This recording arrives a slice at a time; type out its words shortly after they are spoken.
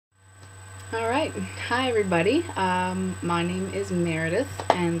Alright, hi everybody. My name is Meredith,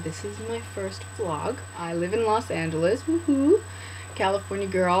 and this is my first vlog. I live in Los Angeles, woohoo, California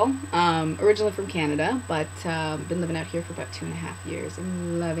girl, originally from Canada, but been living out here for about 2.5 years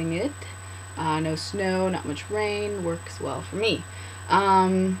and loving it. No snow, not much rain, works well for me.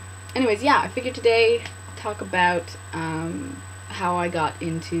 Anyways, yeah, I figured today talk about how I got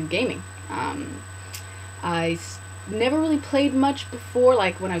into gaming. I never really played much before.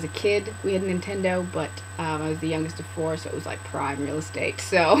 Like when I was a kid we had a Nintendo, but I was the youngest of 4, so it was like prime real estate.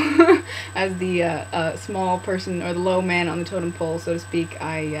 So as the small person, or the low man on the totem pole, so to speak,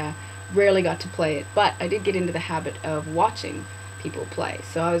 I rarely got to play it, but I did get into the habit of watching people play.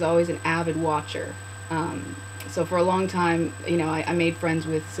 So I was always an avid watcher. So for a long time, you know, I made friends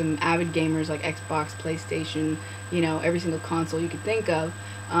with some avid gamers like Xbox, PlayStation, you know, every single console you could think of,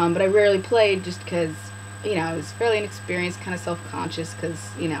 but I rarely played just because, you know, I was fairly inexperienced, kind of self-conscious,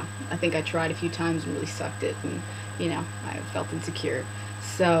 because, you know, I think I tried a few times and really sucked it, and, you know, I felt insecure.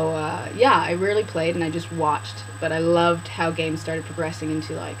 So, yeah, I rarely played, and I just watched, but I loved how games started progressing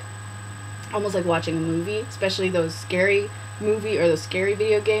into, like, almost like watching a movie, especially those scary movie, or those scary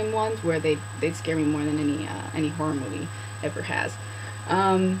video game ones, where they'd scare me more than any horror movie ever has.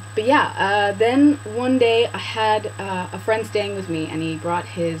 But yeah, then one day I had a friend staying with me, and he brought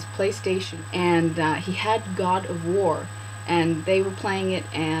his PlayStation, and he had God of War, and they were playing it,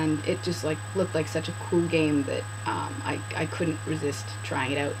 and it just like looked like such a cool game that I couldn't resist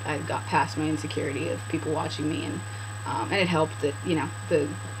trying it out. I got past my insecurity of people watching me, and it helped that, you know, the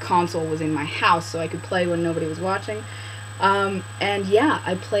console was in my house, so I could play when nobody was watching. And yeah,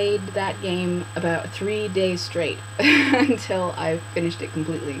 I played that game about 3 days straight until I finished it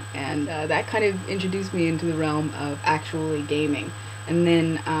completely, and that kind of introduced me into the realm of actually gaming. And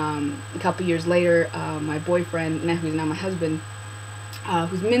then a couple years later, my boyfriend, who's now my husband,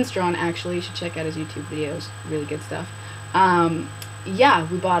 who's Minstron, actually, you should check out his YouTube videos, really good stuff. Yeah,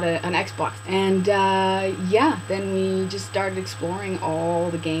 we bought an Xbox, and yeah, then we just started exploring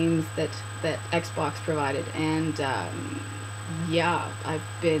all the games that Xbox provided, and yeah, I've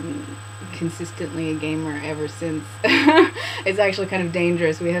been consistently a gamer ever since. It's actually kind of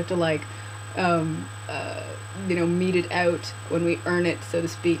dangerous. We have to, like, you know, meet it out when we earn it, so to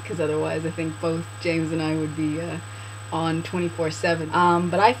speak, because otherwise I think both James and I would be on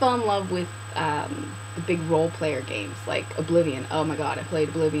 24/7. But I fell in love with the big role player games like Oblivion. Oh my god, I played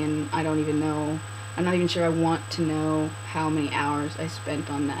Oblivion. I don't even know, I'm not even sure I want to know how many hours I spent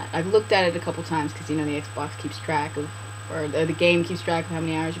on that. I've looked at it a couple times because, you know, the Xbox keeps track of, or the game keeps track of how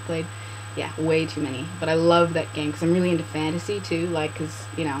many hours you played. Yeah, way too many. But I love that game because I'm really into fantasy too, like, because,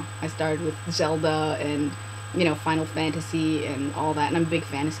 you know, I started with Zelda and, you know, Final Fantasy and all that, and I'm a big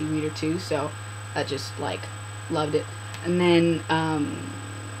fantasy reader too, so I just, like, loved it. And then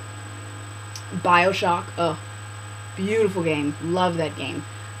BioShock, oh, beautiful game, love that game.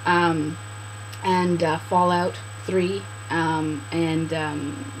 And Fallout 3, and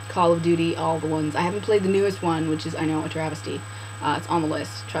Call of Duty, all the ones. I haven't played the newest one, which is, I know, a travesty. It's on the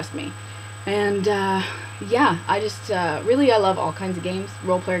list, trust me. And yeah, I just really, I love all kinds of games.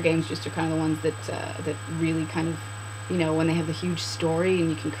 Role player games just are kind of the ones that really kind of, you know, when they have the huge story and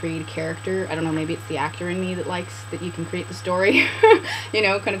you can create a character. I don't know, maybe it's the actor in me that likes that you can create the story. You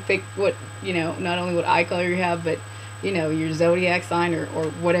know, kind of pick what, you know, not only what eye color you have, but, you know, your zodiac sign, or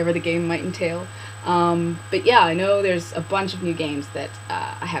whatever the game might entail. But yeah, I know there's a bunch of new games that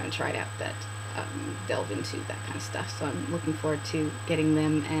I haven't tried out that delve into that kind of stuff, so I'm looking forward to getting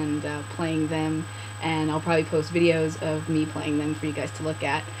them and playing them, and I'll probably post videos of me playing them for you guys to look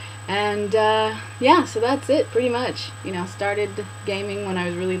at. And yeah, so that's it pretty much. You know, started gaming when I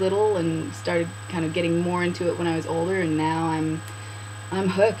was really little and started kind of getting more into it when I was older, and now I'm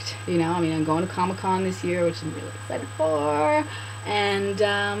hooked. You know, I mean, I'm going to Comic-Con this year, which I'm really excited for, and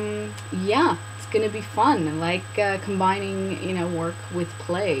yeah, it's gonna be fun. I like combining, you know, work with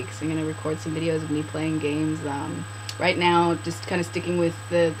play, because I'm gonna record some videos of me playing games. Right now, just kind of sticking with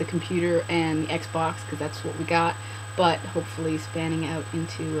the computer and the Xbox, because that's what we got, but hopefully spanning out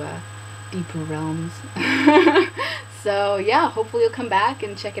into deeper realms. So yeah, hopefully you'll come back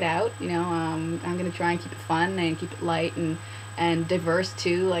and check it out. You know, I'm gonna try and keep it fun and keep it light and diverse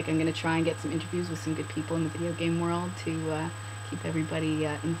too. Like, I'm gonna try and get some interviews with some good people in the video game world to keep everybody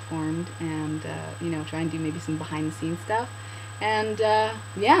informed, and you know, try and do maybe some behind the scenes stuff. And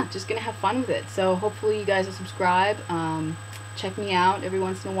yeah, just gonna have fun with it. So hopefully you guys will subscribe, check me out every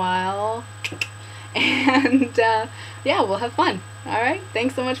once in a while, and yeah, we'll have fun. Alright,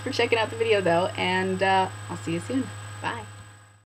 thanks so much for checking out the video though, and I'll see you soon. Bye.